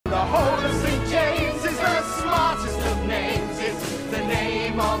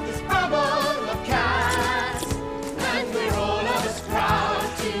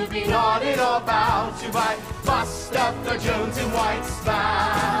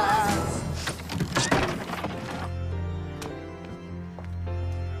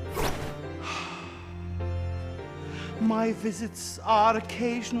My visits are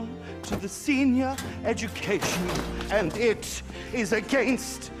occasional to the senior education, and it is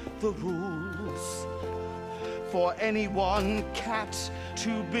against the rules for any one cat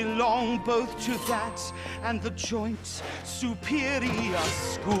to belong both to that and the joint superior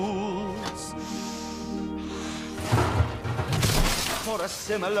schools. For a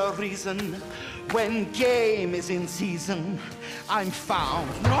similar reason, when game is in season, I'm found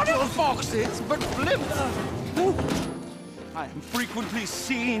not in boxes, but blimps. I am frequently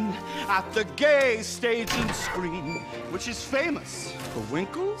seen at the gay stage and screen, which is famous for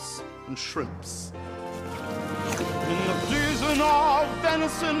winkles and shrimps. In the season of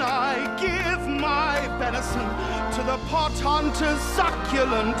venison, I give my venison to the pot hunter's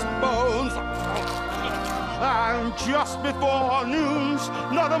succulent bones. And just before noon's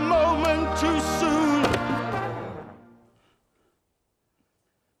not a moment too soon.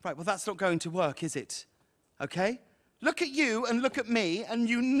 Right, well, that's not going to work, is it? Okay? Look at you and look at me, and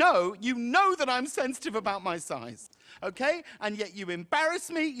you know that I'm sensitive about my size. Okay? And yet you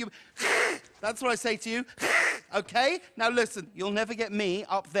embarrass me, That's what I say to you. Okay? Now listen, you'll never get me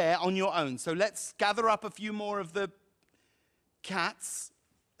up there on your own. So let's gather up a few more of the cats,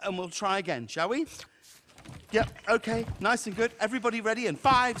 and we'll try again, shall we? Yep, okay, nice and good. Everybody ready? And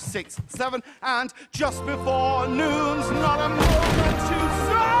 5, 6, 7, and just before noon's not a moment to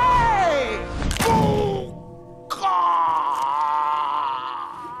say! Oh,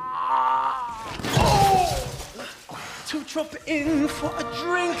 to drop in for a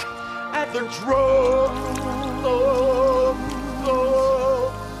drink at the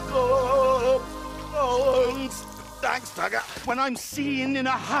Thanks, Tugger. When I'm seen in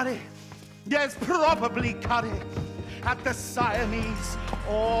a hurry, there's probably curry at the Siamese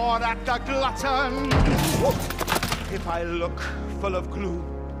or at the Glutton. If I look full of glue,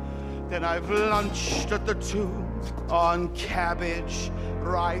 then I've lunched at the 2 on cabbage,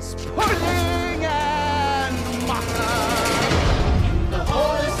 rice pudding, and mutton. The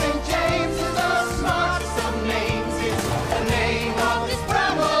whole of St. James is the smartest of names. It's the name of this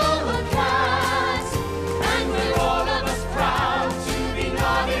Bramblewood cat, and we're all of us proud to be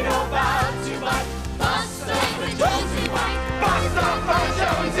nodded about to by Bustopher Jones in white. Bustopher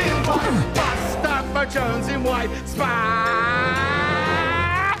Jones in white. Bustopher Jones in white. Spy.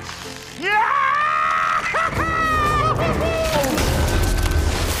 Yeah!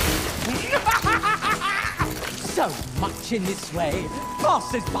 So much in this way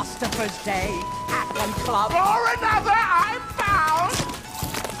passes Bustopher's day at one club or another. I'm found.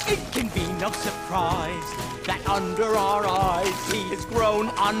 It can be no surprise that under our eyes he has grown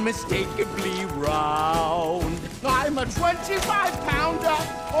unmistakably round. I'm a 25-pounder,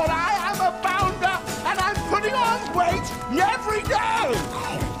 or I am a bounder, and I'm putting on weight every day.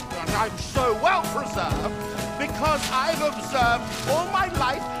 And I'm so well preserved because I've observed all my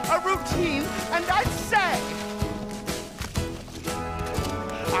life a routine, and I'd say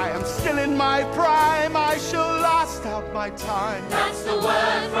I am still in my prime. I shall last out my time. That's the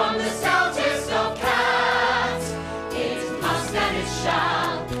word from the stoutest of cats. It must and it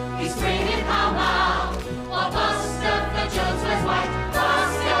shall be springing pow-pow. While Bustopher Jones wears white,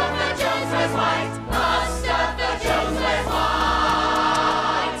 Bustopher Jones wears white, Bustopher Jones wears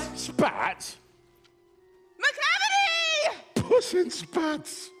white. Spat? McCavity! Puss in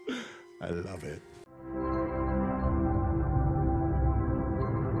Spats. I love it.